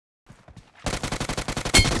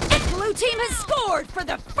blue team has scored for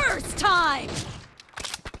the first time!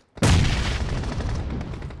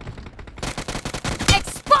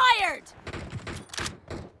 Expired!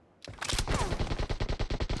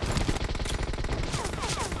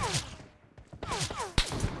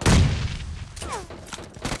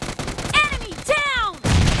 Enemy down!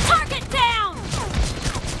 Target down!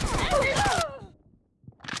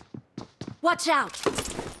 Watch out!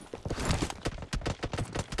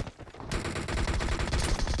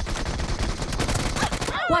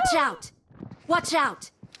 Watch out! Watch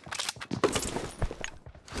out!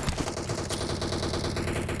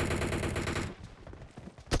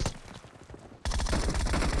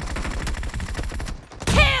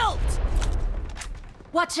 Killed!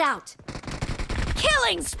 Watch out!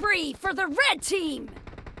 Killing spree for the red team!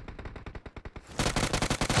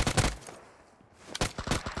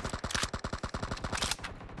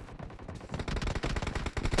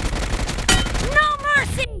 No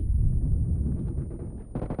mercy!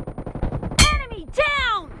 Enemy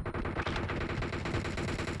down!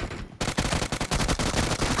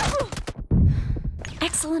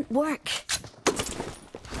 Excellent work.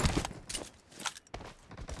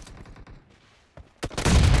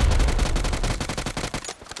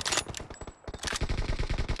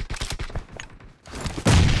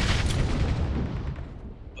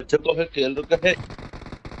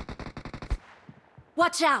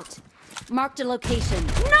 Watch out! Marked a location.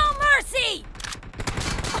 No mercy!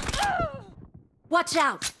 Watch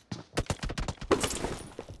out!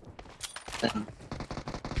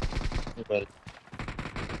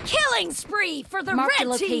 Killing spree for the Marked a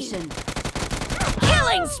red team! location.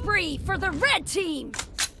 Killing spree for the red team!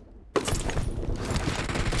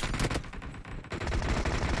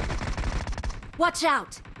 Watch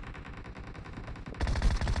out!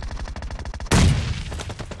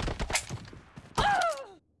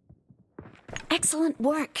 Excellent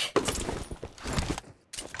work.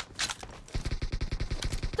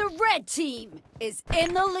 The red team is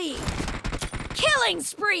in the lead. Killing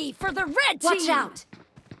spree for the red team. Watch out.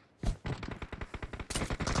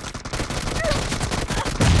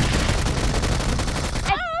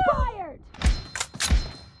 Expired.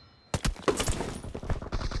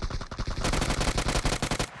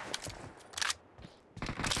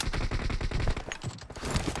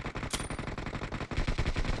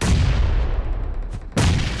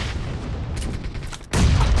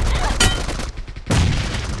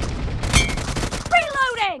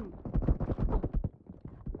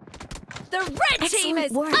 The red team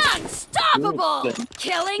is unstoppable!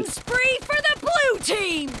 Killing spree for the blue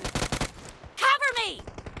team! Cover me!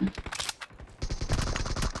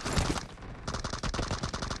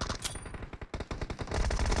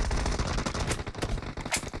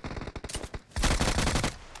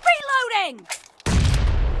 Reloading!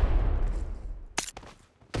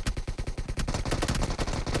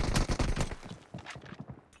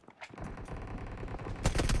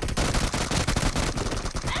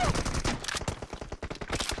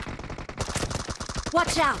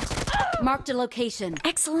 Watch out! Marked a location.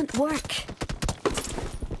 Excellent work.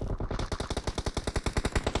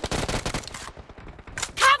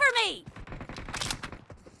 Cover me!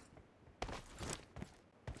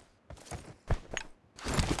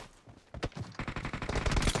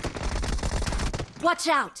 Watch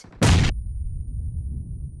out!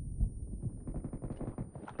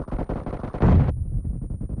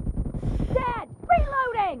 Dead!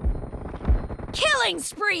 Reloading! Killing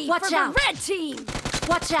spree for the red team!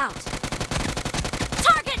 Watch out!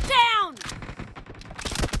 Target down!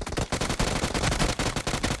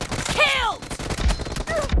 Killed!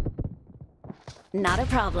 Not a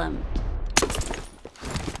problem.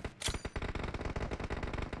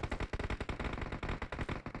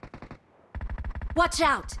 Watch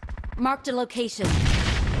out! Marked a location.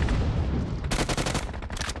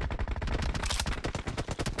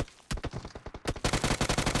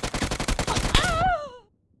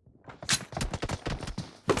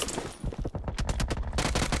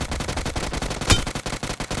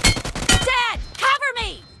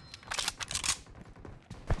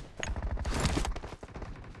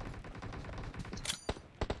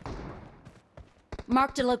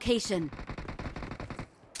 Marked a location.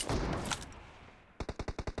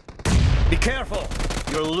 Be careful!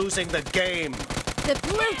 You're losing the game! The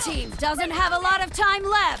blue team doesn't have a lot of time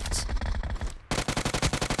left!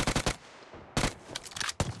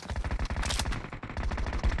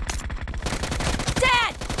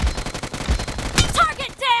 Dead!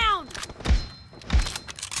 Target down!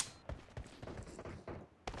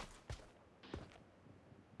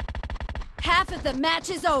 Half of the match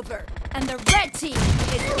is over, and the red team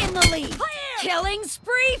is in the lead. Clear. Killing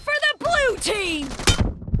spree for the blue team!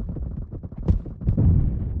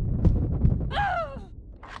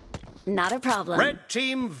 Not a problem. Red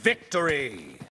team victory!